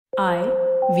I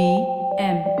V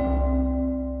M.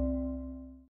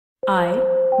 I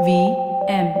V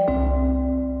M.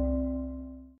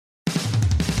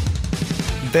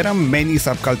 There are many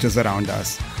subcultures around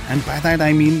us, and by that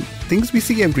I mean things we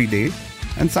see every day,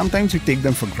 and sometimes we take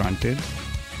them for granted.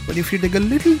 But if you dig a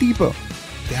little deeper,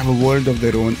 they have a world of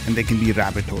their own and they can be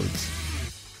rabbit holes.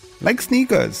 Like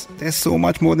sneakers, there's so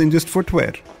much more than just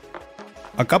footwear.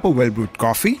 A cup of well-brewed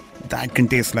coffee, that can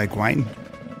taste like wine.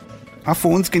 Our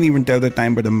phones can even tell the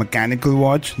time, but a mechanical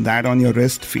watch, that on your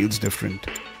wrist, feels different.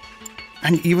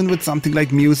 And even with something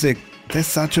like music, there's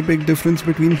such a big difference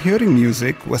between hearing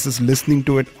music versus listening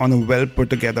to it on a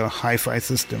well-put-together hi-fi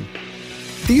system.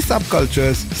 These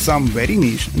subcultures, some very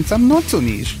niche and some not so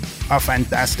niche, are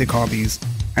fantastic hobbies,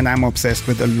 and I'm obsessed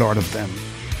with a lot of them.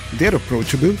 They're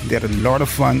approachable, they're a lot of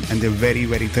fun, and they're very,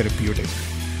 very therapeutic.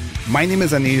 My name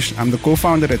is Anish, I'm the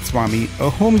co-founder at Swami, a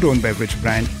homegrown beverage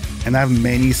brand, and I have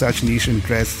many such niche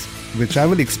interests, which I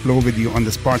will explore with you on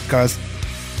this podcast,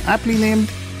 aptly named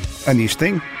Anish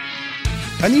Thing.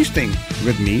 Anish Thing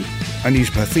with me,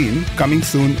 Anish Bhasin, coming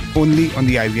soon only on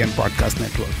the IVM Podcast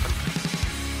Network.